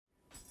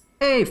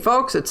Hey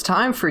folks, it's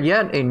time for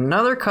yet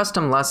another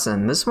custom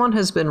lesson. This one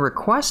has been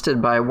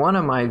requested by one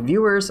of my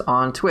viewers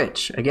on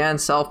Twitch. Again,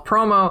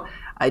 self-promo,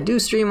 I do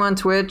stream on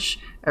Twitch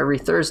every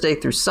Thursday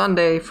through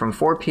Sunday from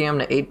 4 p.m.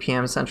 to 8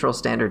 p.m. Central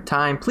Standard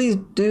Time. Please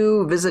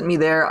do visit me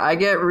there. I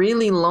get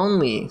really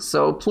lonely,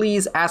 so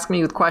please ask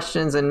me with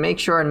questions and make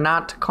sure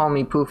not to call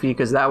me Poofy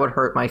because that would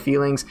hurt my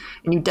feelings,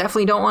 and you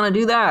definitely don't want to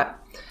do that.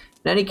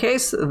 In any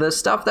case, the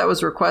stuff that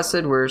was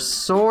requested were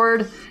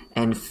sword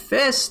and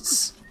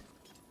fists.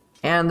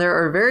 And there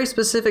are very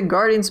specific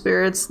guardian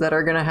spirits that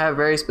are going to have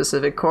very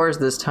specific cores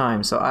this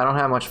time, so I don't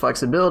have much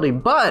flexibility,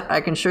 but I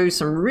can show you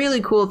some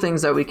really cool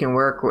things that we can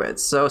work with.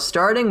 So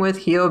starting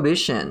with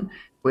Hyobishin,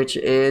 which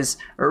is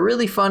a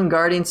really fun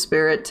guardian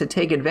spirit to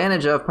take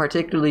advantage of,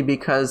 particularly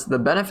because the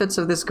benefits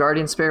of this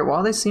guardian spirit,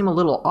 while they seem a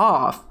little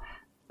off,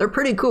 they're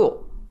pretty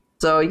cool.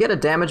 So you get a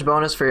damage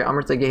bonus for your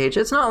Umbertha gauge.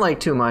 It's not like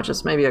too much,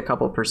 it's maybe a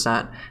couple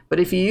percent. But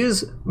if you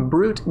use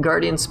Brute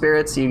Guardian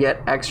Spirits, you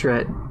get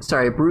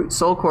Brute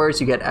Soul Cores,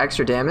 you get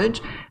extra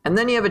damage. And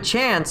then you have a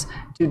chance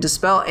to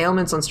dispel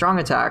ailments on strong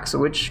attacks,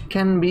 which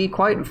can be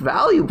quite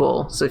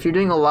valuable. So if you're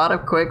doing a lot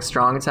of quick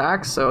strong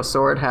attacks, so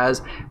Sword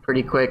has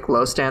pretty quick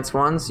low stance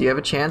ones, you have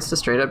a chance to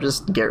straight up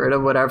just get rid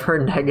of whatever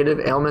negative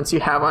ailments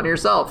you have on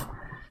yourself.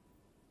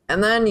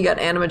 And then you got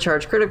Anima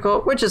Charge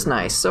Critical, which is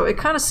nice. So it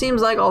kind of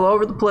seems like all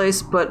over the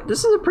place, but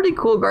this is a pretty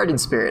cool Guardian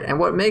Spirit. And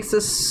what makes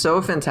this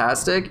so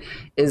fantastic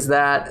is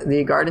that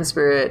the Guardian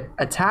Spirit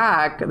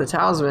attack, the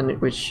Talisman,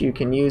 which you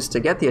can use to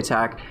get the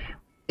attack,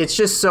 it's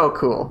just so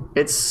cool.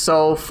 It's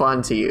so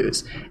fun to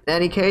use. In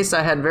any case,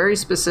 I had very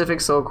specific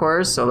soul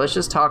cores, so let's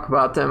just talk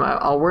about them.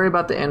 I'll worry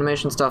about the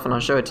animation stuff and I'll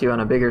show it to you on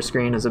a bigger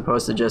screen as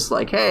opposed to just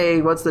like,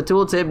 hey, what's the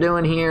tooltip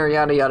doing here,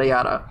 yada, yada,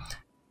 yada.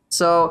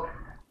 So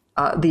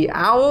the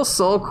Owl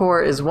Soul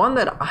Core is one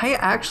that I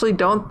actually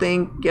don't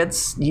think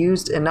gets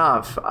used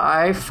enough.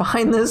 I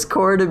find this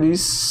core to be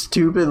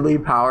stupidly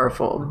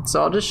powerful.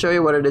 So I'll just show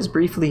you what it is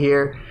briefly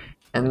here,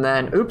 and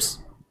then, oops,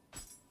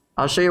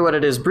 I'll show you what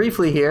it is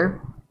briefly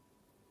here,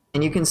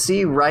 and you can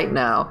see right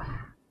now,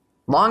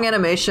 long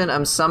animation,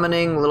 I'm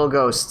summoning little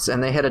ghosts,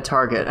 and they hit a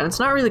target, and it's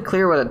not really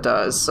clear what it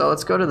does. So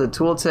let's go to the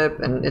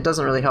tooltip, and it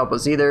doesn't really help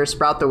us either.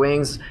 Sprout the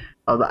wings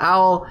of the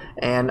owl,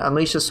 and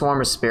unleash a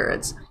swarm of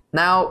spirits.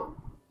 Now,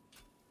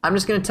 I'm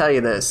just going to tell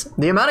you this.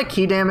 The amount of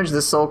key damage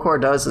this Soul Core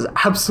does is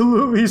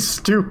absolutely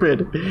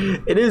stupid.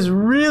 It is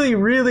really,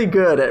 really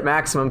good at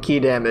maximum key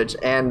damage,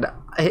 and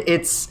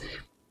it's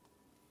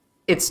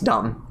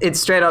dumb. It's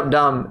straight up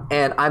dumb,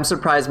 and I'm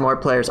surprised more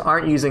players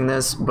aren't using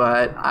this,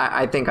 but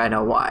I think I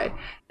know why.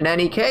 In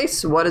any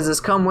case, what does this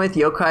come with?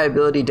 Yokai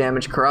ability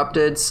damage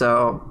corrupted,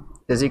 so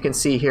as you can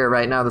see here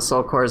right now, the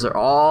Soul Cores are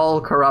all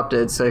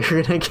corrupted, so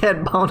you're going to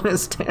get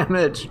bonus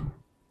damage.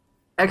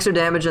 Extra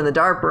damage in the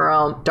Dark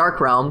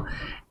Realm,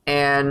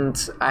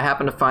 and I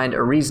happen to find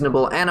a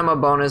reasonable anima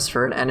bonus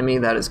for an enemy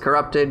that is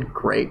corrupted.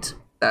 Great.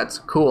 That's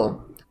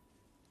cool.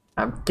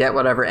 Get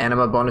whatever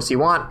anima bonus you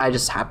want. I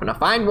just happen to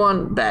find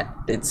one that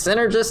it's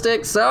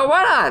synergistic, so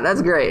why not?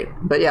 That's great.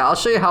 But yeah, I'll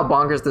show you how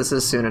bonkers this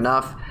is soon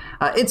enough.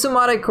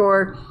 Itsumade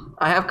core,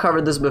 I have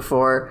covered this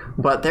before,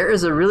 but there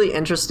is a really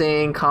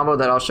interesting combo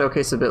that I'll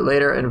showcase a bit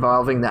later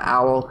involving the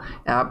owl.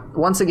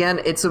 Once again,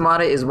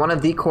 Itsumade is one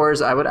of the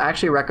cores I would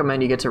actually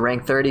recommend you get to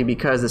rank 30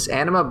 because this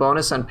anima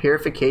bonus on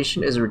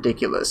purification is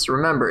ridiculous.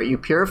 Remember, you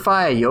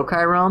purify a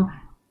yokai realm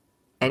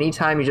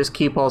anytime you just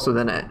key pulse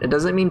within it. It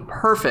doesn't mean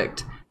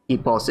perfect key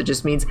pulse, it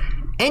just means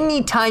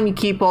anytime you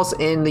key pulse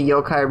in the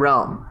yokai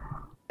realm.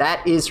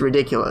 That is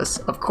ridiculous.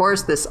 Of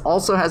course, this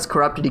also has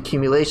corrupted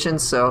accumulation,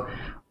 so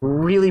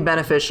really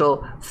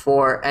beneficial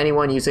for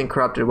anyone using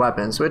corrupted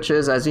weapons, which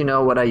is, as you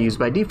know, what I use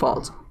by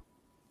default.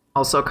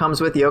 Also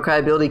comes with Yokai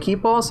ability Key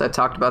Pulse. I've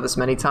talked about this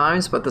many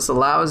times, but this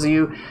allows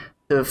you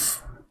to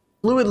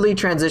fluidly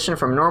transition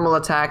from normal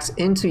attacks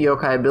into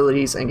Yokai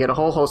abilities and get a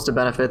whole host of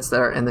benefits that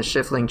are in the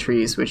Shifling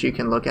trees, which you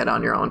can look at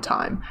on your own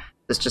time.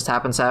 This just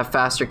happens to have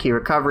faster key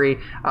recovery.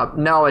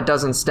 No, it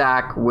doesn't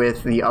stack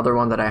with the other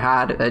one that I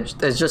had.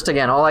 It's just,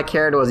 again, all I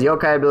cared was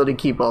Yokai ability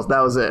Key Pulse.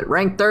 That was it.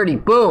 Rank 30,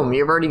 boom!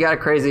 You've already got a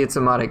crazy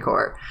Itsumade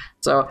core.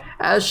 So,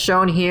 as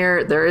shown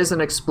here, there is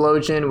an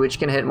explosion which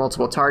can hit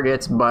multiple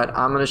targets, but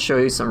I'm going to show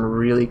you some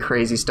really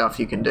crazy stuff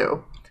you can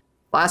do.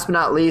 Last but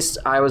not least,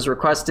 I was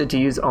requested to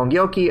use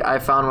Yoki. I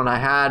found one I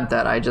had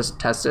that I just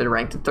tested,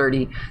 ranked to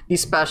 30.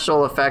 These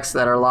special effects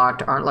that are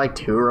locked aren't like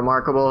too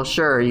remarkable.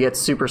 Sure, you get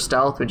super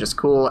stealth, which is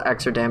cool,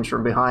 extra damage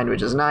from behind,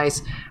 which is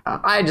nice.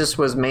 I just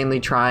was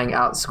mainly trying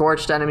out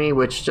Scorched Enemy,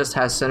 which just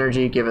has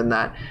synergy given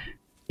that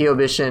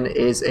Hyobishin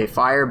is a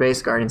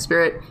fire-based guardian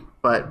spirit,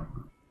 but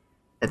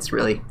it's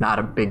really not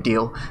a big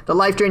deal. The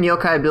Life Drain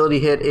Yokai ability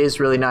hit is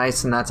really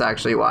nice, and that's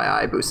actually why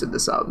I boosted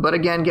this up. But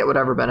again, get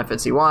whatever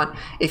benefits you want.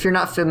 If you're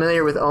not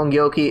familiar with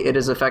Yoki, it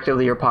is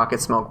effectively your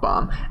pocket smoke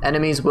bomb.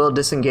 Enemies will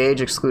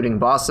disengage, excluding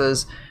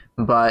bosses,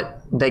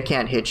 but they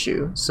can't hit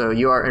you. So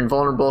you are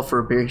invulnerable for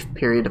a brief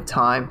period of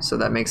time, so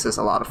that makes this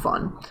a lot of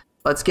fun.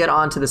 Let's get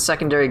on to the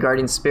secondary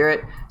guardian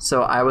spirit.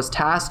 So I was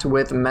tasked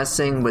with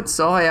messing with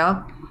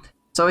Sohaya.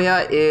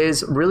 Sohaya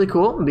is really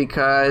cool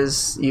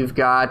because you've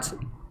got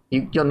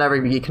You'll never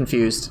be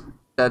confused.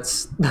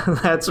 That's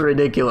that's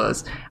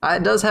ridiculous.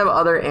 It does have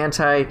other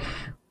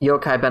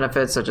anti-yokai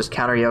benefits such as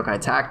counter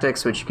yokai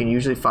tactics, which you can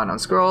usually find on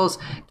scrolls.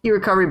 Key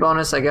recovery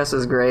bonus, I guess,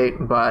 is great,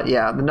 but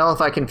yeah, the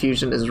nullify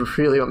confusion is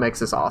really what makes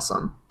this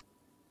awesome.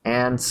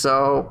 And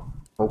so,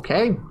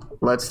 okay,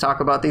 let's talk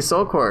about these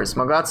soul cores.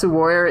 Magatsu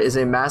Warrior is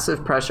a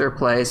massive pressure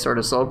play sort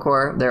of soul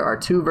core. There are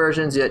 2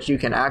 versions that you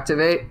can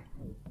activate.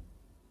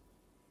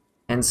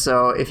 And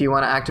so if you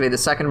want to activate the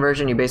second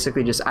version, you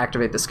basically just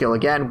activate the skill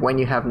again when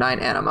you have 9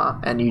 anima,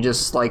 and you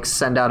just like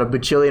send out a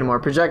bajillion more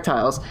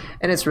projectiles,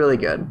 and it's really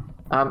good.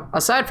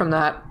 Aside from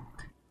that,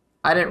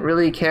 I didn't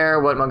really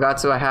care what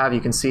Magatsu I have. You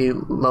can see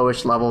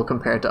lowish level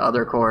compared to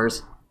other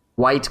cores.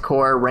 White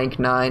core, rank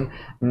 9.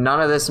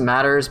 None of this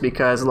matters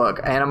because look,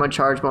 anima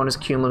charge bonus,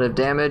 cumulative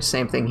damage,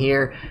 same thing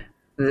here.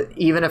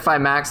 Even if I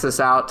max this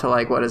out to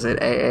like, what is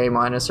it, AA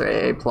minus or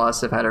AA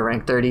plus if I had a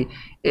rank 30,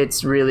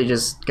 it's really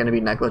just going to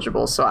be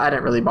negligible. So I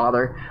didn't really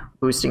bother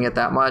boosting it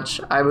that much.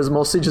 I was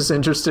mostly just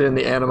interested in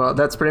the anima.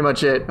 That's pretty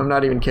much it. I'm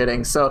not even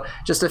kidding. So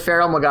just a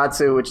feral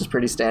Magatsu, which is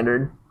pretty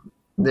standard.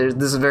 This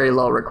is very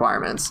low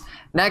requirements.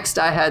 Next,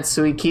 I had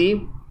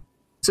Suiki.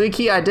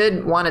 Suiki, I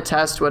did want to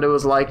test what it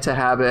was like to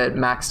have it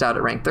maxed out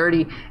at rank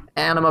 30.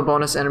 Anima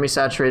bonus enemy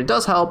saturated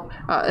does help.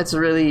 It's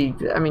really,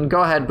 I mean,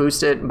 go ahead,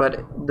 boost it, but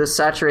the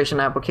saturation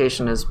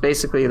application is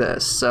basically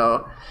this.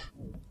 So,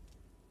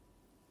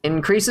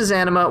 increases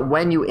anima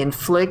when you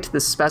inflict the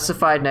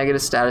specified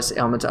negative status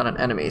ailment on an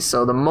enemy.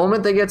 So the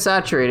moment they get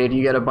saturated,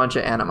 you get a bunch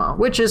of anima,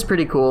 which is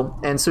pretty cool.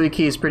 And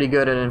Suiki is pretty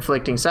good at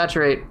inflicting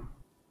saturate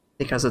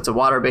because it's a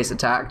water-based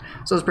attack.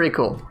 So it's pretty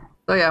cool.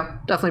 So yeah,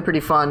 definitely pretty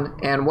fun.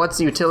 And what's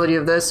the utility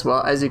of this?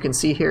 Well, as you can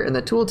see here in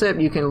the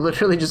tooltip, you can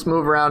literally just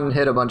move around and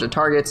hit a bunch of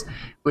targets,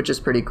 which is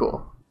pretty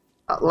cool.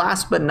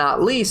 Last but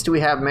not least,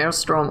 we have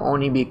Maelstrom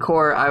Oni-bi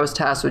core. I was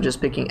tasked with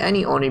just picking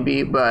any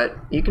Oni-bi, but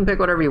you can pick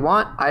whatever you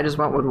want. I just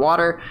went with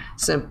water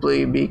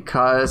simply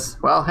because,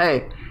 well,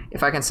 hey,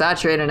 if I can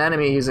saturate an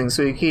enemy using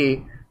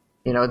Suiki,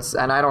 you know,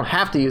 and I don't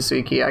have to use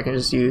Suiki, I can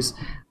just use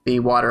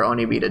the water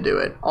Oni-bi to do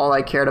it. All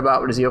I cared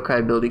about was yokai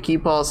ability Ki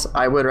Pulse.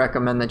 I would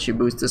recommend that you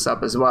boost this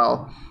up as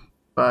well.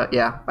 But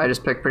yeah, I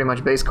just picked pretty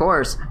much base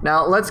cores.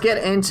 Now let's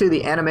get into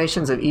the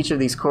animations of each of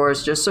these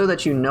cores just so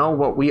that you know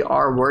what we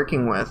are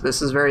working with.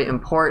 This is very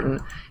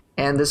important,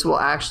 and this will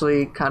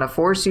actually kind of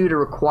force you to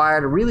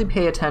really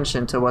pay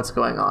attention to what's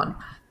going on.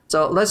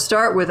 So let's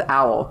start with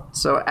Owl.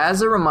 So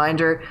as a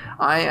reminder,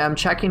 I am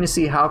checking to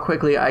see how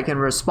quickly I can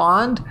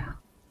respond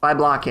by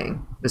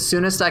blocking. The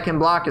soonest I can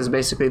block is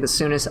basically the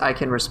soonest I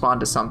can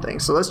respond to something.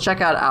 So let's check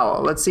out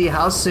Owl. Let's see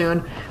how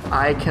soon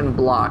I can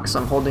block.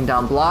 So I'm holding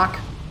down block.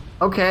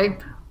 Okay,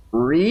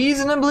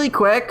 reasonably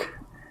quick.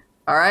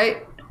 All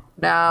right,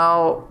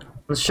 now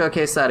let's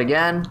showcase that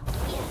again.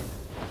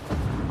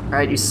 All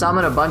right, you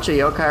summon a bunch of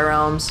yokai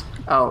realms.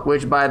 Oh,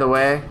 which by the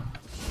way,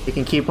 you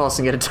can keep pulse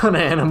and get a ton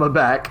of anima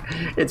back.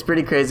 It's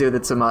pretty crazy with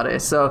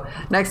Itsumade. So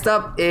next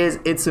up is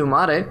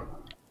Itsumade.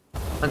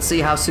 Let's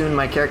see how soon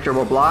my character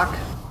will block.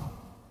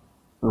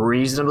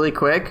 Reasonably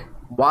quick.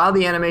 While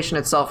the animation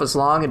itself is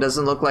long, it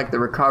doesn't look like the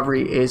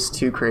recovery is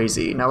too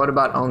crazy. Now what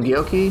about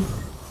Yoki?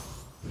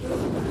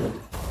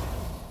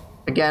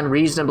 Again,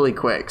 reasonably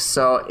quick.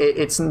 So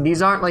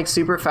these aren't like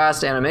super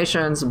fast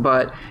animations,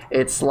 but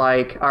it's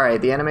like, all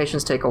right, the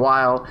animations take a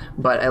while,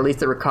 but at least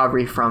the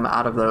recovery from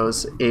out of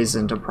those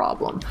isn't a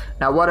problem.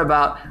 Now what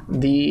about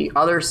the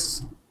other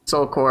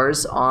soul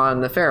cores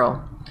on the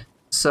feral?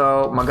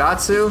 So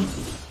Magatsu,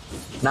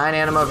 9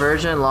 anima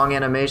version, long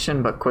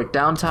animation, but quick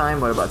downtime.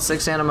 What about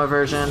 6 anima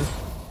version?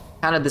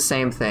 Kind of the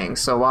same thing.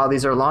 So while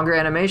these are longer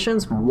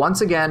animations,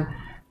 once again,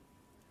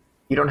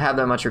 you don't have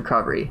that much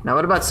recovery. Now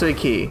what about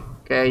Suiki?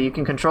 Okay, you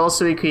can control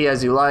Suiki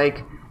as you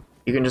like.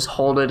 You can just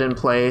hold it in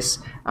place.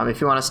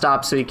 If you want to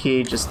stop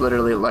Suiki, just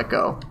literally let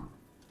go.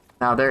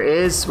 Now there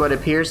is what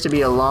appears to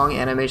be a long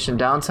animation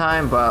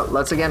downtime, but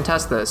let's again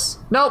test this.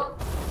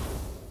 Nope!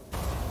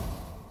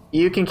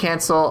 You can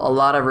cancel a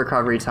lot of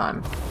recovery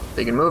time. So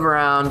you can move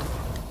around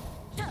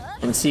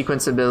and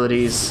sequence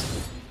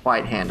abilities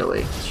quite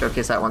handily.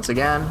 Showcase that once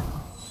again.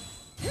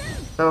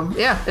 So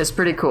yeah, it's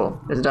pretty cool.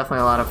 It's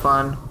definitely a lot of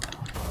fun.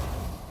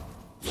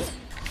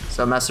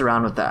 So mess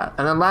around with that.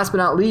 And then last but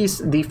not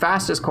least, the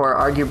fastest core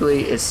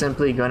arguably is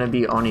simply going to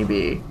be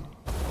Oni-bi.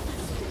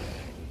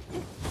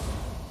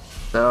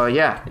 So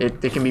yeah,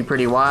 it can be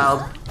pretty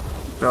wild.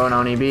 Throw an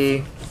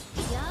Oni-bi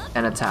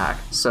and attack.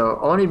 So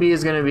Oni-bi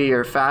is going to be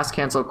your fast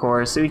cancel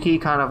core.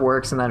 Suiki kind of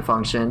works in that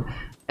function,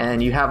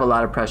 and you have a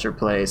lot of pressure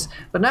plays.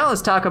 But now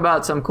let's talk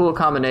about some cool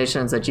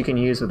combinations that you can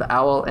use with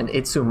Owl and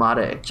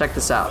Itsumade. Check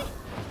this out.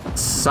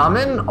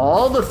 Summon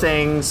all the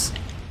things.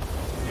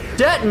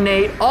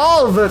 Detonate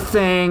all the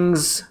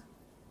things.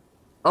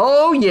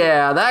 Oh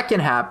yeah, that can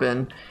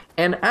happen.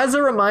 And as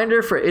a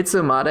reminder for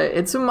Itsumade,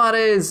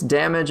 Itsumade's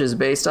damage is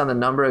based on the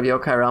number of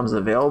yokai realms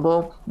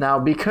available. Now,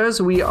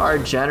 because we are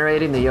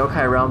generating the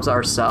yokai realms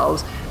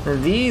ourselves,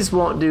 these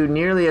won't do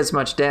nearly as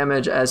much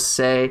damage as,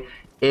 say,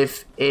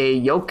 if a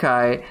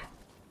yokai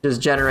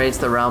just generates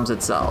the realms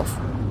itself.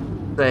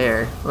 So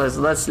here,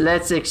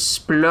 let's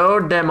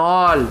explode them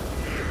all.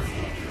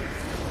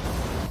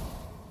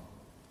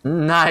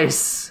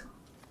 Nice.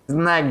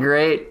 Isn't that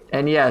great?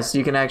 And yes,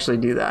 you can actually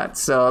do that.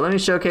 So let me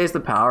showcase the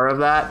power of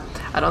that.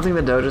 I don't think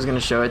the dojo is going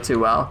to show it too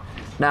well.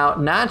 Now,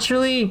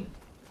 naturally,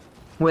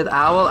 with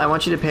Owl, I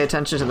want you to pay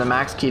attention to the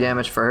max ki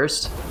damage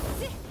first.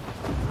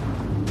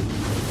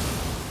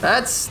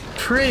 That's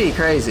pretty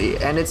crazy.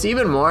 And it's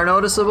even more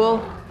noticeable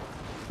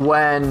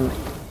when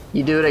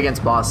you do it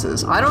against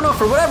bosses. I don't know,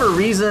 for whatever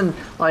reason,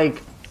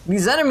 like,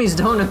 these enemies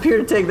don't appear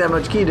to take that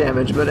much ki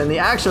damage, but in the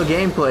actual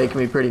gameplay, it can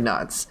be pretty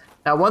nuts.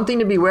 Now, one thing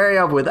to be wary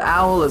of with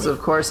Owl is, of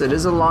course, it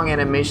is a long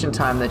animation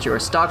time that you are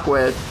stuck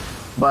with,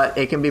 but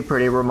it can be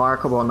pretty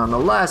remarkable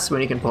nonetheless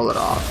when you can pull it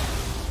off.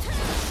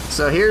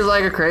 So here's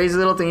like a crazy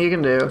little thing you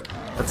can do.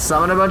 Let's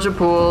summon a bunch of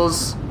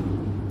pools.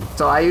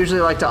 So I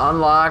usually like to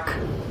unlock...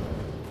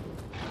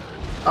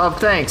 Oh,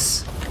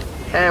 thanks.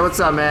 Hey, what's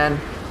up, man?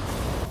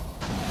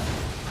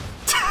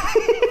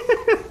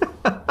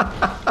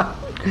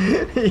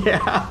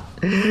 Yeah,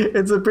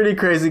 it's a pretty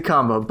crazy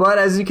combo, but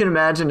as you can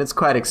imagine, it's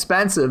quite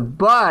expensive.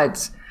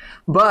 But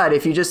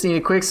if you just need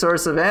a quick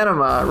source of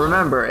anima,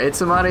 remember,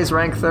 Itsumade's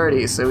rank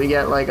 30, so we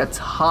get like a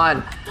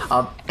ton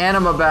of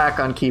anima back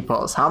on ki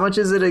pulse. How much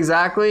is it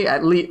exactly?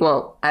 At least.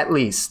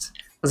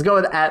 Let's go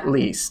with at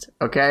least,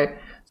 okay?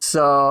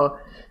 So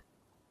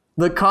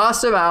the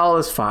cost of Owl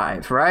is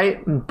 5,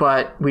 right?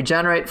 But we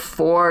generate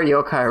 4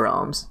 yokai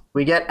realms.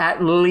 We get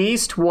at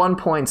least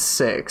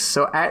 1.6,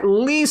 so at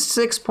least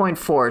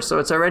 6.4, so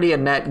it's already a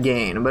net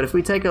gain. But if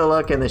we take a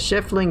look in the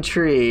Shiftling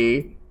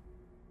tree,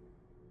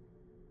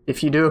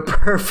 if you do a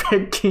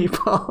perfect ki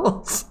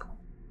pulse,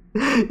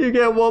 you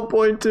get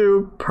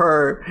 1.2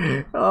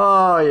 per.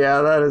 Oh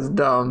yeah, that is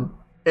dumb.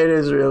 It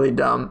is really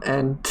dumb,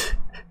 and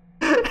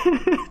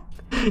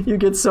you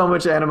get so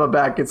much anima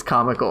back, it's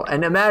comical.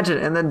 And imagine,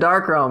 in the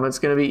Dark Realm, it's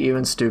going to be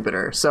even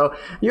stupider. So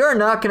you're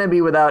not going to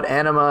be without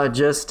anima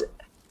just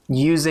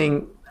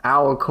using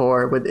Owl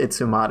Core with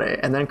Itsumade,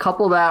 and then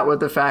couple that with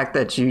the fact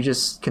that you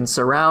just can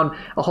surround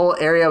a whole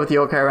area with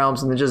yokai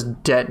realms and then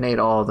just detonate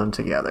all of them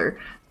together.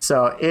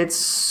 So it's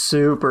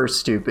super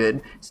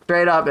stupid.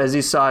 Straight up, as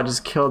you saw,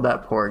 just killed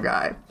that poor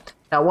guy.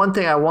 Now, one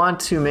thing I want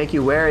to make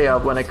you wary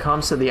of when it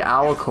comes to the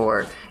Owl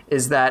Core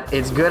is that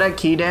it's good at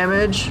ki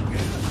damage,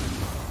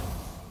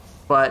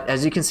 but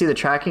as you can see, the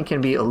tracking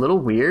can be a little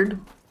weird.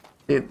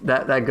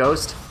 That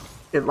ghost,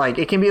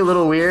 it can be a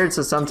little weird,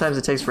 so sometimes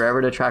it takes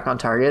forever to track on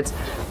targets,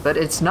 but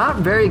it's not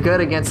very good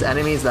against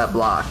enemies that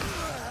block.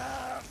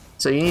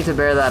 So you need to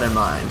bear that in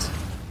mind.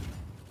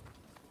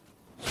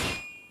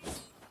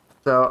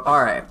 So,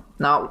 alright.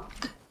 Now,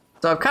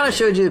 so I've kind of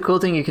showed you the cool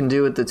thing you can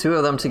do with the two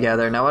of them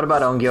together. Now what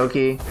about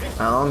Ongyoki?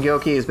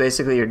 Ongyoki is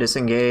basically your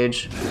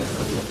disengage.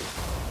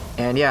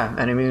 And yeah,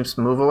 enemies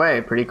move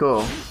away. Pretty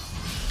cool.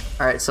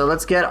 Alright, so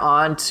let's get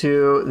on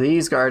to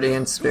these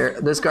Guardian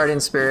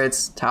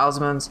Spirit's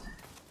talismans.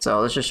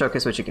 So let's just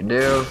showcase what you can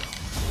do.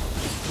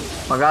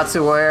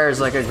 Magatsu Warrior is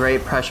like a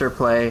great pressure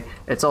play.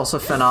 It's also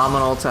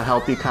phenomenal to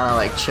help you kind of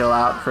like chill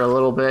out for a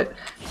little bit,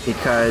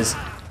 because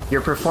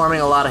you're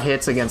performing a lot of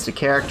hits against a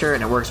character,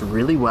 and it works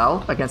really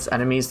well against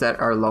enemies that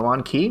are low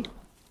on ki.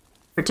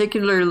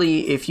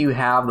 Particularly if you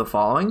have the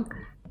following: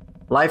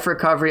 Life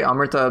Recovery,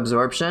 Amrita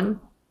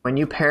Absorption. When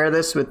you pair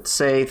this with,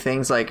 say,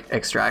 things like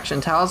Extraction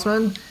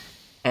Talisman,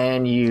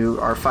 and you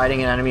are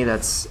fighting an enemy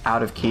that's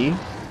out of ki,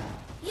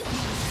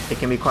 it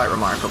can be quite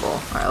remarkable.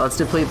 Alright, let's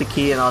deplete the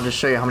ki, and I'll just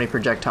show you how many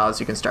projectiles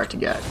you can start to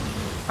get.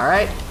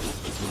 Alright,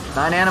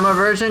 9 anima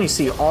version, you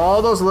see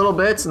all those little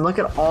bits, and look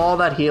at all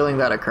that healing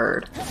that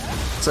occurred.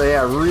 So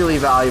yeah, really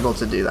valuable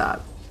to do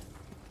that.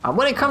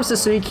 When it comes to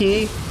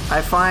Suiki,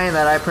 I find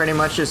that I pretty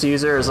much just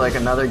use her as like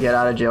another get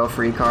out of jail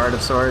free card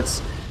of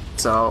sorts.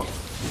 So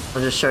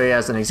I'll just show you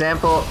as an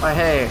example.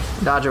 Hey,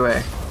 dodge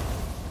away.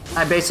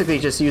 I basically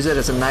just use it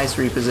as a nice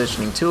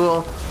repositioning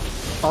tool.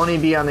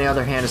 Oni-bi, on the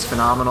other hand, is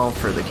phenomenal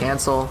for the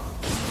cancel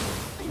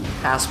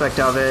aspect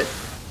of it.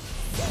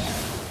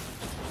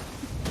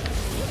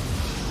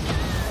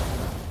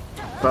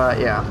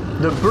 But yeah,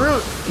 the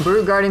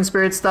Brute Guardian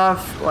Spirit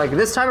stuff, like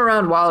this time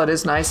around, while it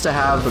is nice to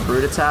have the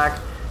Brute attack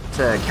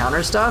to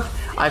counter stuff,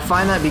 I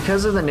find that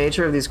because of the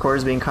nature of these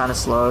cores being kind of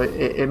slow,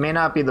 it may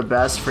not be the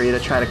best for you to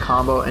try to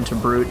combo into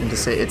Brute into,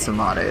 say,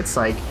 Itsumade. It's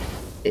like,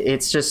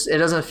 it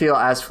doesn't feel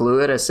as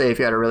fluid as, say, if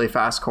you had a really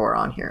fast core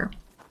on here.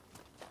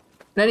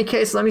 In any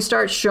case, let me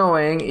start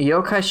showing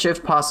yokai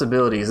shift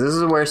possibilities. This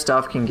is where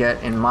stuff can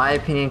get, in my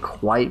opinion,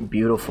 quite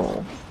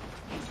beautiful.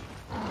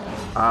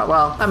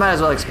 Well, I might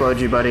as well explode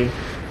you, buddy.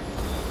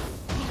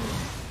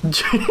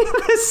 This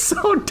is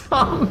so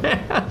dumb,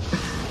 man.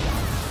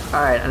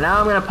 Alright, and now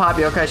I'm gonna pop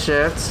yokai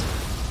shifts.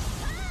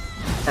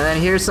 And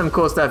then here's some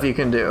cool stuff you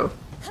can do.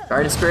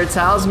 Guardian Spirit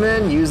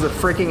Talisman, use the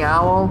freaking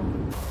owl.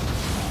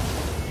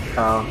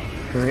 Oh,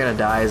 this is gonna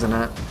die, isn't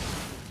it?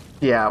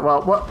 Yeah,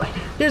 well,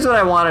 here's what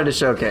I wanted to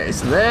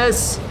showcase.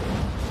 This...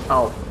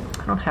 Oh,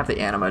 I don't have the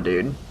anima,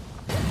 dude.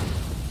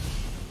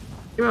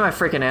 Give me my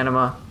freaking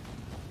anima.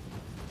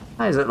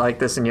 Why is it like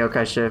this in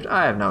yokai shift?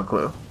 I have no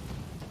clue.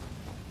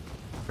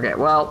 Okay,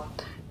 well,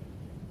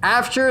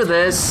 after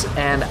this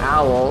and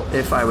owl,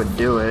 if I would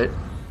do it,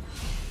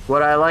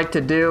 what I like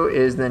to do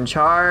is then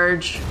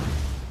charge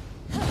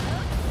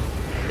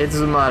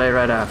Itsumade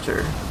right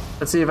after.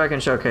 Let's see if I can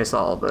showcase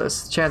all of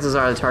this. Chances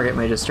are the target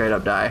may just straight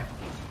up die.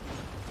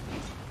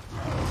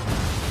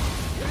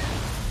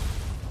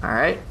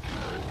 Alright.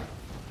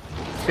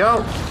 Go!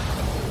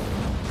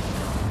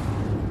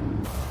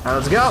 Alright,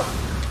 let's go!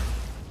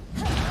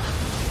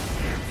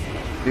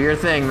 Do your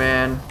thing,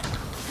 man.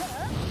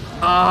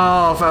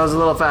 Oh, if I was a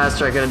little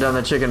faster, I could have done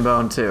the chicken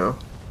bone too.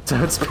 So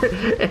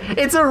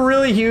it's a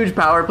really huge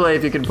power play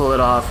if you can pull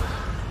it off.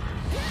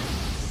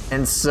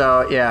 And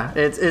so, yeah,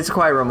 it's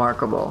quite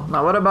remarkable.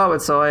 Now, what about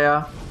with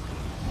Sohaya?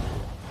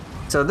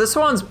 So this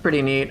one's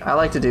pretty neat. I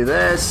like to do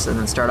this, and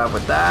then start off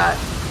with that.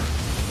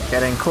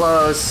 Get in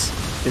close,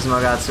 use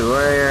Magatsu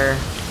warrior.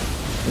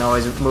 You can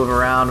always move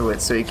around with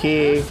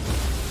Suiki.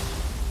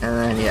 And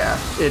then, yeah,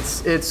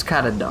 it's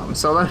kind of dumb.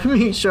 So let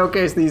me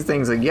showcase these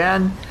things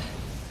again.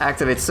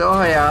 Activate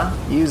Sohaya,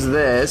 use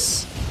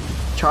this.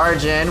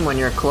 Charge in when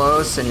you're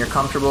close and you're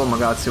comfortable,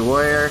 Magatsu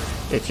warrior.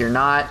 If you're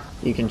not,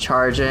 you can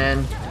charge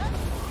in.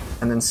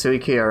 And then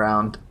Suiki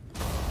around.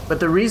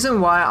 But the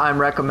reason why I'm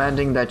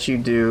recommending that you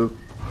do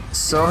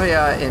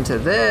Sohaya into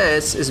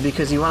this is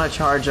because you want to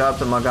charge up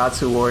the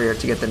Magatsu warrior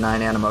to get the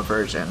 9 anima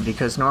version.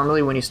 Because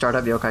normally when you start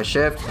up Yokai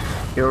Shift,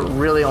 you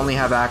really only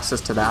have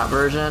access to that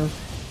version.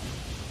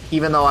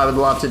 Even though I would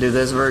love to do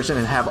this version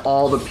and have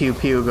all the pew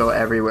pew go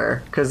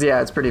everywhere. Because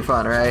yeah, it's pretty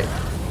fun, right?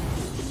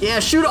 Yeah,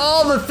 shoot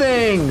all the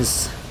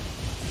things!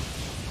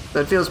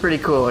 That feels pretty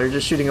cool. You're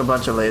just shooting a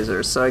bunch of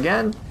lasers. So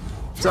again,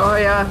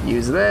 Sohaya,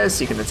 use this,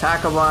 you can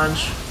attack a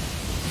bunch,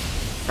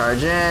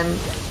 charge in,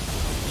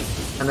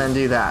 and then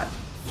do that.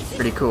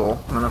 Pretty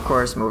cool. And then of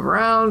course move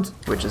around,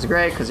 which is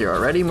great because you're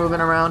already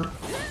moving around.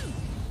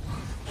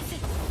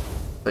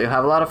 So you'll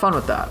have a lot of fun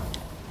with that.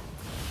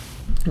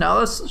 Now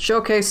let's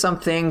showcase some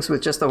things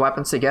with just the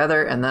weapons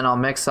together, and then I'll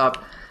mix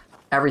up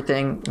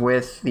everything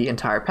with the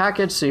entire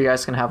package so you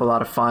guys can have a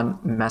lot of fun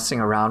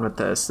messing around with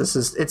this.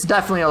 It's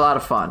definitely a lot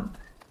of fun.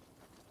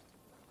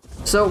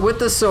 So with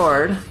the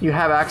sword, you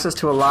have access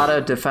to a lot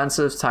of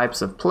defensive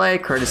types of play,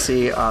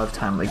 courtesy of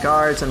timely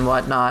guards and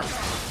whatnot.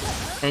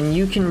 And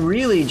you can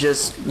really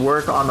just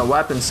work on the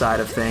weapon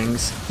side of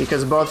things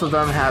because both of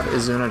them have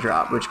Izuna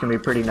drop, which can be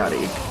pretty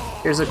nutty.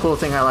 Here's a cool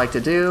thing I like to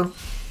do.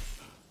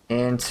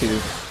 Into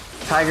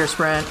Tiger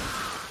Sprint.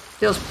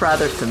 Feels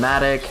rather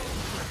thematic.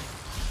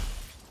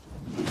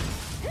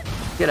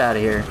 Get out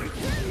of here.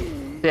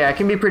 Yeah, it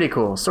can be pretty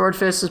cool. Sword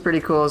Fist is pretty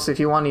cool, so if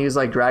you want to use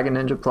like Dragon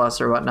Ninja Plus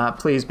or whatnot,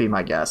 please be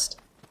my guest.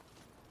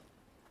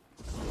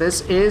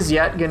 This is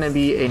yet going to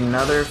be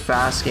another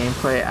fast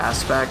gameplay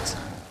aspect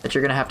that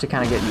you're going to have to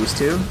kind of get used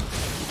to.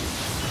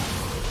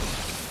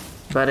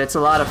 But it's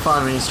a lot of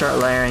fun when you start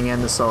layering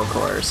in the soul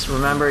cores.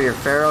 Remember, your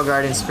Feral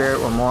Guardian Spirit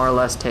will more or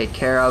less take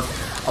care of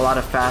a lot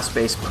of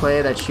fast-paced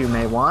play that you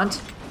may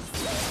want.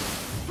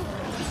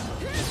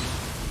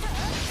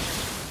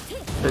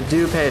 So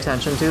do pay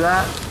attention to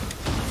that.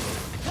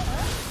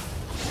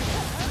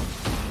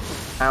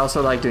 I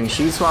also like doing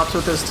sheet swaps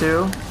with this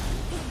too.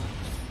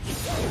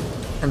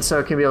 And so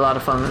it can be a lot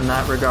of fun in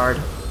that regard.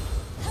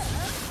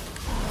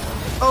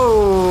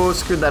 Oh,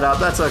 screwed that up.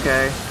 That's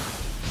okay.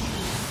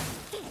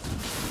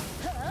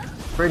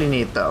 Pretty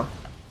neat though.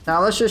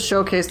 Now let's just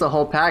showcase the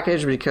whole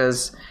package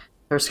because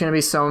there's going to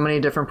be so many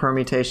different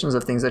permutations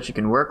of things that you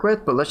can work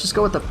with. But let's just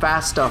go with the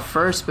fast stuff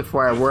first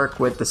before I work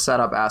with the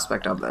setup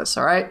aspect of this,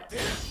 alright?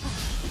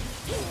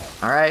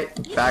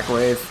 Alright, back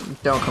wave,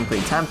 don't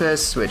complete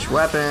Tempest, switch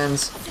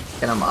weapons,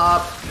 get them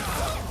up.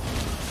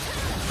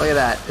 Look at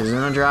that,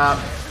 Izuna drop.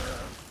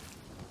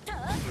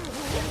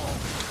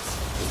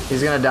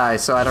 He's gonna die,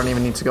 so I don't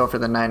even need to go for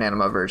the 9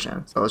 anima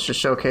version. So let's just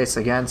showcase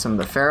again some of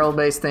the feral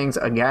based things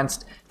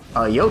against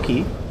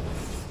Yoki.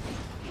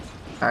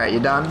 Alright,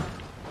 you done?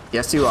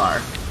 Yes, you are.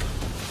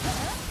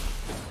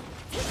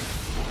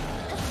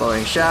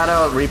 Flowing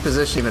Shadow,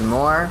 reposition even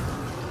more.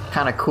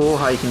 Kinda cool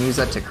how you can use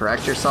that to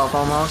correct yourself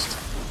almost.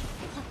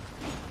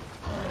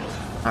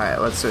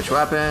 Alright, let's switch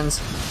weapons.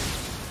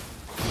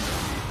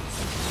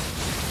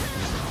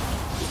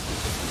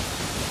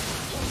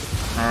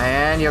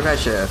 And Yokai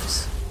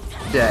Shifts.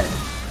 Dead.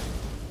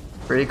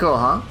 Pretty cool,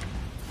 huh?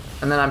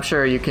 And then I'm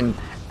sure you can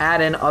add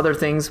in other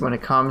things when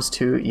it comes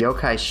to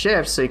Yokai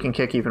Shifts so you can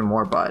kick even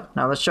more butt.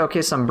 Now let's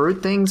showcase some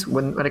Brute things.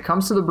 When it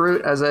comes to the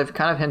Brute, as I've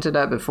kind of hinted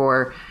at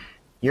before,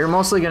 you're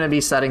mostly going to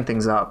be setting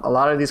things up. A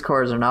lot of these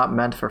cores are not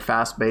meant for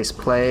fast-paced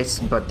plays,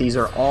 but these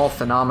are all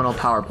phenomenal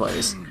power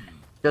plays.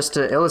 Just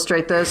to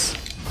illustrate this,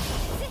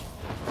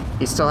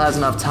 he still has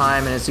enough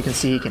time, and as you can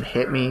see, he can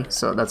hit me,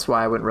 so that's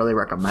why I wouldn't really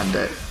recommend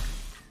it.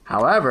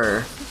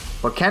 However,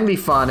 what can be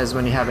fun is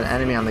when you have an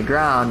enemy on the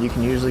ground, you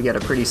can usually get a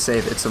pretty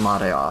safe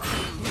Itsumade off.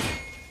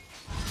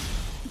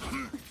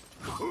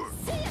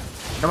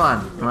 Come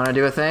on, you wanna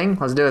do a thing?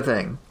 Let's do a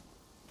thing.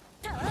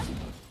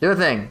 Do a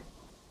thing.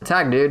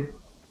 Attack, dude.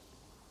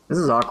 This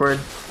is awkward.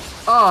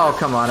 Oh,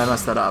 come on, I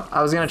messed that up.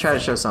 I was gonna try to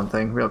show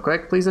something real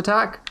quick. Please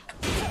attack.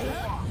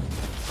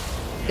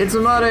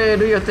 Itsumade,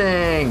 do your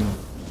thing!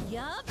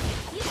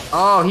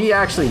 Oh, he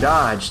actually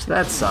dodged.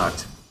 That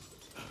sucked.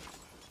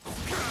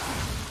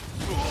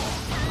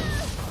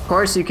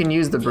 course, you can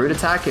use the brute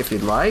attack if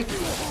you'd like,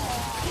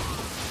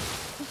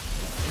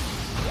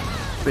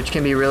 which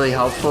can be really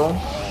helpful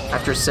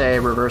after, say,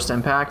 reversed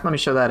impact. Let me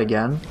show that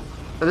again.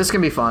 But this can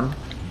be fun.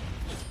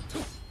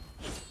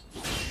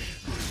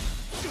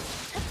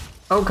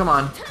 Oh, come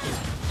on.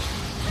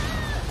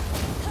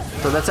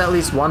 So that's at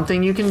least one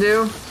thing you can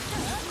do.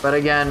 But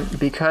again,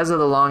 because of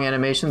the long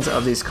animations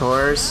of these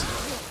cores,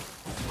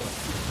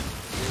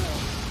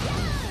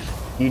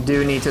 you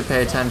do need to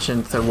pay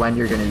attention to when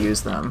you're going to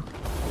use them.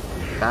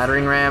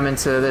 Battering ram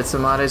into the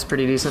Itsumade is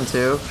pretty decent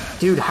too.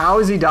 Dude, how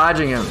is he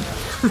dodging him?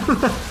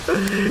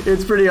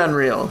 It's pretty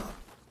unreal.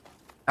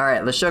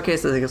 Alright, let's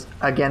showcase this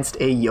against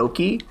a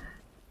Yoki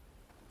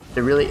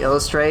to really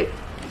illustrate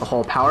the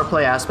whole power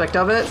play aspect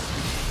of it.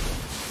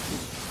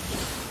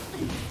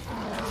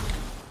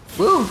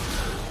 Woo!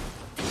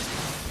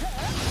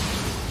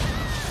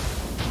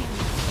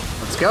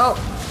 Let's go!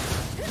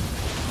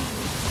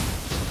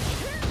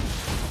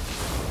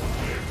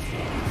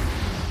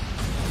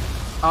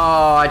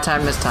 Oh, I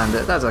mistimed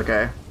it. That's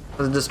okay.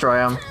 Let's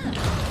destroy him.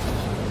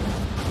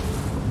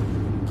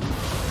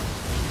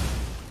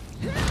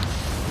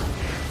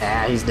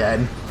 Ah, he's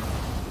dead.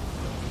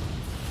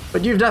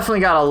 But you've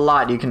definitely got a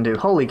lot you can do.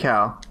 Holy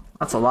cow.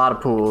 That's a lot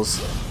of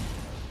pools.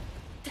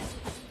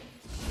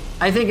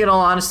 I think in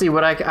all honesty,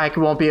 what I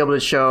won't be able to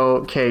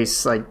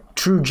showcase like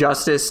true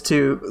justice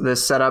to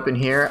this setup in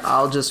here.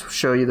 I'll just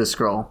show you the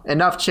scroll.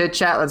 Enough chit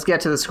chat, let's get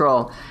to the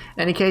scroll.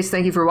 In any case,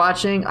 thank you for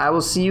watching. I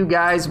will see you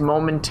guys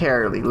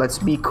momentarily. Let's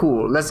be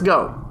cool. Let's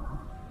go.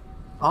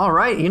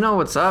 Alright, you know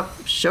what's up.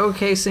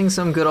 Showcasing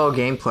some good old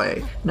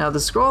gameplay. Now, the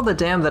Scroll of the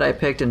Damned that I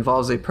picked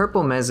involves a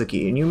purple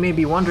Mezuki, and you may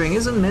be wondering,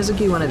 isn't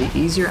Mezuki one of the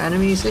easier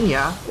enemies? And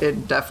yeah,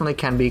 it definitely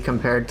can be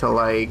compared to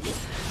like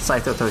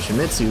Saito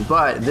Toshimitsu,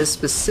 but this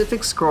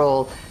specific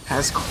scroll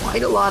has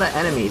quite a lot of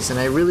enemies, and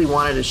I really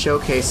wanted to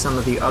showcase some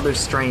of the other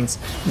strengths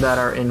that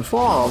are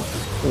involved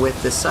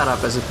with this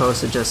setup as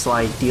opposed to just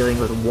like dealing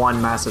with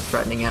one massive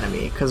threatening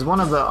enemy. Because one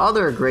of the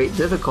other great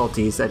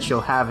difficulties that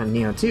you'll have in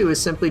Nioh 2 is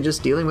simply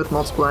just dealing with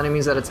multiple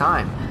enemies at a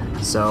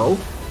time. So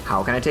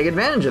how can I take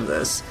advantage of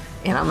this?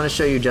 And I'm going to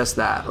show you just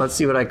that. Let's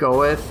see what I go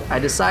with. I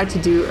decide to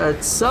do a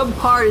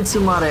subpar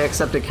Itsumade,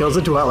 except it kills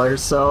a dweller,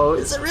 so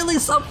is it really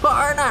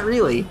subpar? Not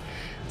really.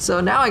 So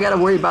now I gotta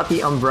worry about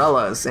the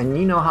umbrellas, and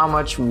you know how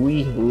much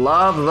we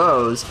love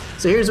those.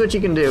 So here's what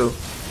you can do.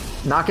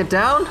 Knock it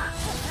down,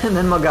 and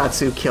then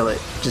Magatsu, kill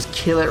it. Just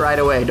kill it right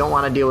away, don't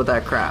want to deal with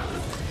that crap.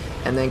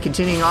 And then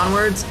continuing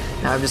onwards,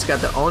 now I've just got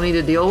the Oni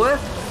to deal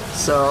with.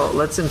 So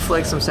let's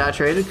inflict some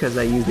saturated, because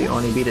I use the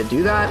Oni-bi to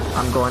do that.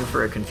 I'm going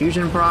for a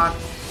confusion proc,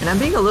 and I'm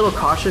being a little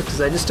cautious because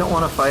I just don't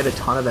want to fight a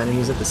ton of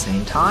enemies at the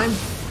same time.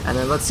 And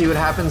then let's see what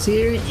happens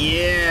here.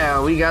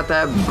 Yeah, we got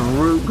that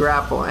brute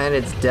grapple, and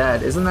it's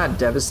dead. Isn't that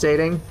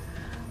devastating?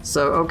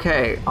 So,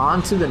 okay,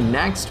 on to the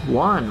next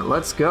one.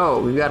 Let's go.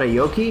 We've got a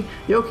Yoki.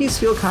 Yokis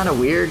feel kind of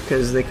weird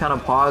because they kind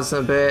of pause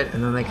a bit,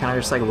 and then they kind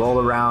of just like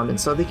roll around,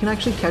 and so they can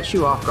actually catch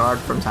you off guard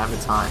from time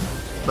to time.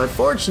 But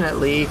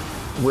fortunately,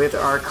 with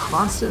our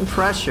constant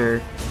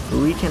pressure,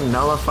 we can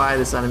nullify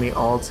this enemy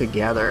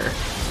altogether,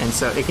 and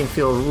so it can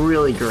feel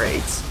really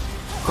great.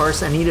 Of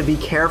course, I need to be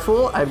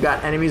careful. I've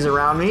got enemies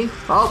around me.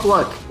 Oh,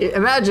 look.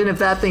 Imagine if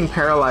that thing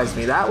paralyzed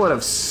me. That would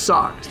have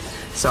sucked.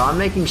 So I'm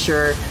making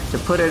sure to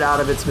put it out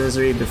of its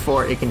misery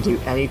before it can do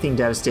anything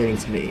devastating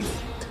to me.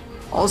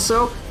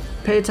 Also,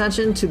 pay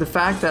attention to the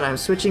fact that I'm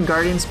switching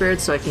Guardian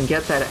Spirits so I can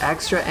get that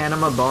extra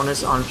anima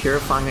bonus on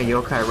purifying a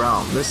yokai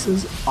realm. This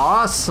is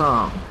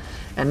awesome.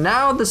 And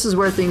now this is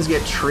where things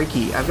get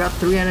tricky. I've got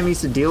 3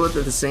 enemies to deal with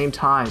at the same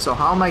time. So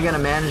how am I going to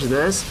manage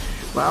this?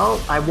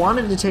 Well, I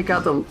wanted to take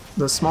out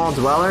the small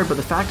dweller, but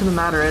the fact of the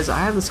matter is I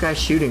have this guy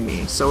shooting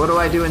me. So what do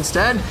I do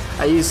instead?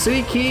 I use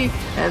Suiki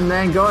and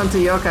then go into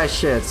yokai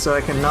shit so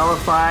I can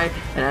nullify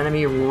an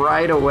enemy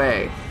right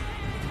away.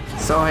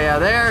 Sohaya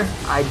there.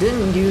 I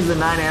didn't use the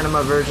 9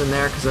 anima version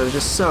there because I was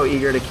just so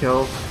eager to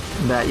kill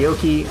that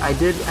Yoki. I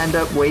did end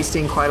up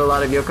wasting quite a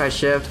lot of yokai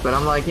shift, but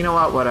I'm like, you know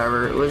what,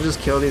 whatever. Let's just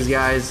kill these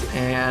guys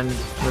and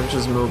let's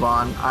just move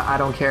on. I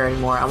don't care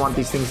anymore. I want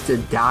these things to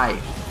die.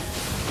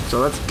 So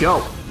let's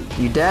go.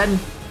 You dead?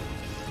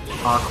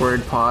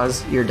 Awkward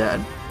pause. You're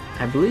dead.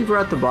 I believe we're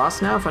at the boss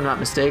now, if I'm not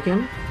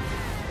mistaken.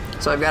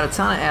 So I've got a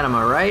ton of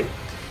anima, right?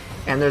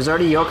 And there's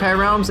already yokai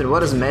realms, and what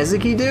does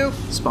Mezuki do?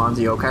 Spawns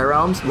yokai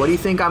realms. What do you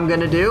think I'm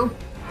gonna do?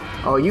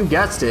 Oh, you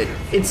guessed it.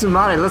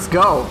 Itsumade, let's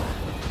go.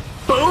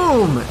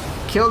 Boom!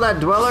 Kill that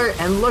dweller,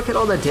 and look at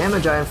all the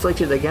damage I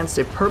inflicted against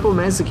a purple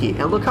Mezuki.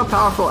 And look how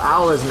powerful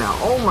Owl is now.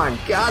 Oh my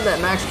god,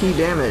 that max key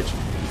damage.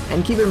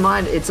 And keep in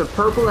mind, it's a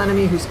purple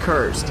enemy who's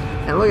cursed.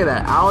 And look at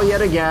that, Owl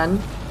yet again.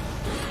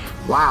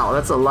 Wow,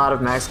 that's a lot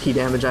of max key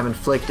damage I've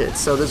inflicted.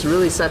 So this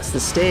really sets the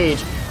stage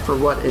for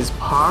what is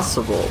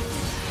possible.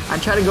 I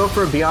try to go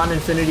for a Beyond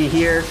Infinity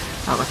here.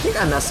 I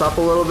think I messed up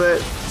a little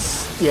bit.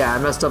 Yeah, I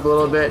messed up a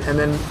little bit. And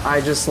then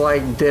I just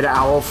like did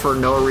Owl for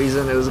no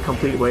reason. It was a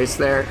complete waste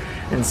there.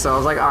 And so I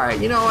was like, alright,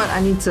 you know what? I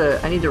need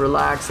to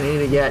relax. I need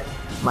to get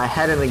my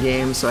head in the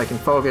game so I can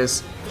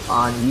focus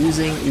on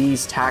using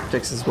these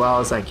tactics as well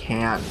as I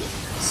can.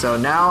 So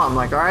now I'm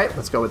like, alright,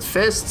 let's go with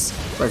fists.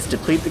 Let's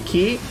deplete the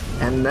ki.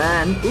 And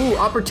then, ooh,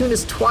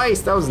 opportunist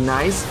twice. That was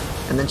nice.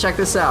 And then check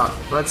this out.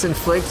 Let's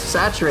inflict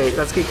saturate.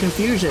 Let's get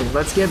confusion.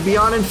 Let's get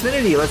beyond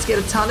infinity. Let's get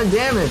a ton of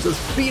damage.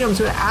 Let's beat him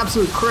to an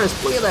absolute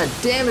crisp. Look at that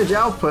damage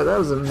output. That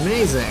was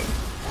amazing.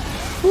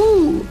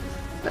 Woo!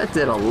 That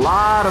did a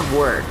lot of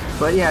work.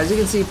 But yeah, as you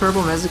can see,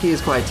 purple Mezuki is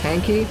quite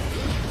tanky.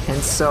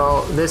 And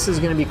so this is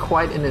going to be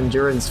quite an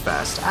endurance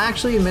fest. I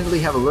actually admittedly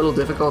have a little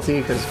difficulty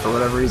because for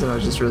whatever reason I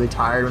was just really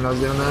tired when I was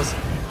doing this.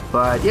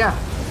 But yeah,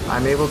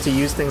 I'm able to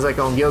use things like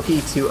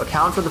Yoki to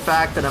account for the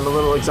fact that I'm a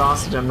little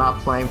exhausted and I'm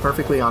not playing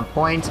perfectly on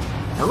point.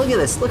 And look at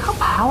this, look how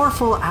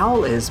powerful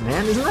Owl is,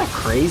 man. Isn't that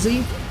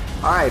crazy?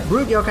 Alright,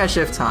 Brute Yokai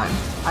Shift time.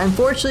 I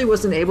unfortunately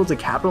wasn't able to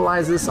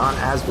capitalize this on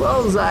as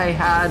well as I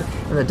had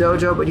in the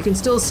dojo, but you can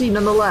still see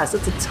nonetheless,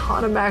 that's a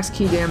ton of max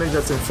ki damage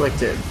that's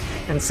inflicted.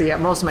 And see,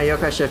 most of my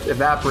Yokai Shift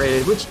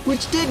evaporated,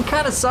 which did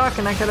kind of suck,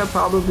 and I could have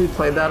probably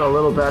played that a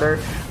little better.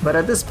 But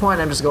at this point,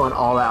 I'm just going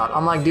all out.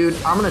 I'm like, dude,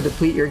 I'm going to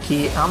deplete your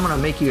ki. I'm going to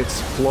make you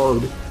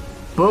explode.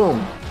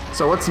 Boom.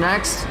 So what's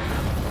next?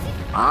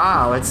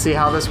 Let's see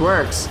how this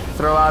works.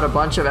 Throw out a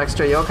bunch of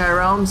extra Yokai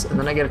Realms, and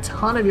then I get a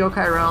ton of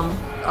Yokai Realm.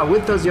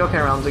 With those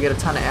Yokai Realms, I get a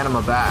ton of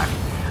anima back.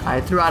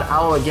 I threw out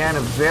Owl again,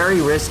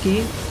 very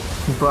risky,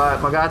 but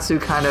Magatsu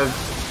kind of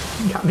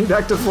got me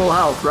back to full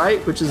health,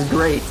 right? Which is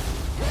great.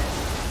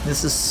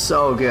 This is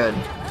so good.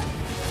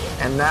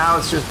 And now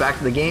it's just back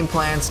to the game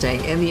plan,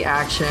 staying in the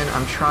action.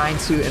 I'm trying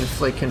to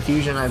inflict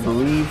confusion, I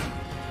believe.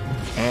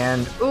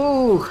 And,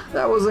 ooh,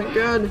 that wasn't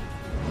good.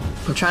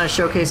 I'm trying to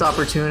showcase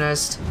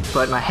Opportunist,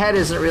 but my head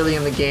isn't really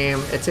in the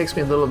game. It takes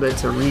me a little bit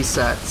to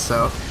reset.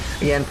 So,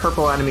 again,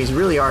 purple enemies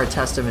really are a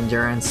test of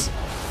endurance.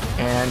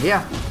 And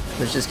yeah,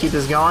 let's just keep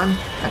this going.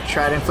 I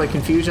tried to inflict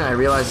confusion. I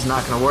realized it's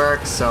not going to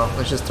work, so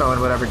let's just throw in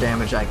whatever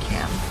damage I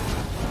can.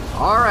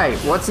 Alright,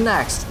 what's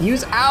next?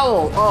 Use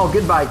Owl! Oh,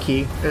 goodbye,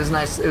 Ki. It was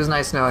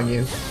nice knowing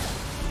you.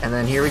 And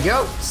then here we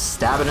go.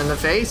 Stab it in the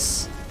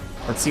face.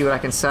 Let's see what I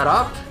can set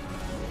up.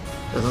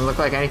 Doesn't look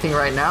like anything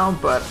right now,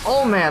 but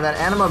oh man, that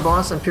anima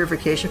bonus on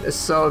purification is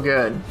so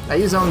good. I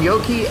use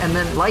Yoki, and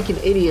then like an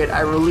idiot,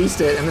 I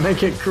released it, and then I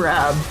get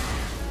grabbed.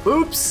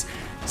 Oops!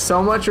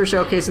 So much for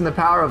showcasing the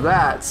power of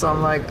that. So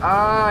I'm like,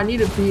 I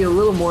need to be a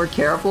little more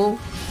careful.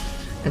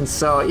 And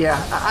so,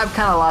 yeah, I've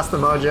kind of lost the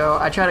mojo.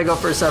 I try to go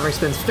for a Severing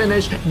Spins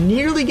finish,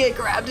 nearly get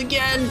grabbed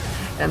again,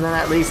 and then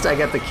at least I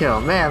get the kill.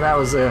 Man, that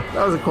was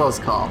a close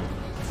call.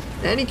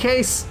 In any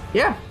case,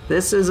 yeah,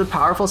 this is a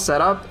powerful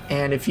setup,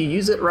 and if you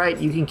use it right,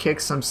 you can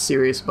kick some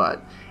serious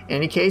butt. In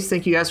any case,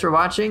 thank you guys for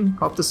watching.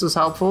 Hope this was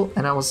helpful,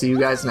 and I will see you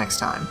guys next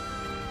time.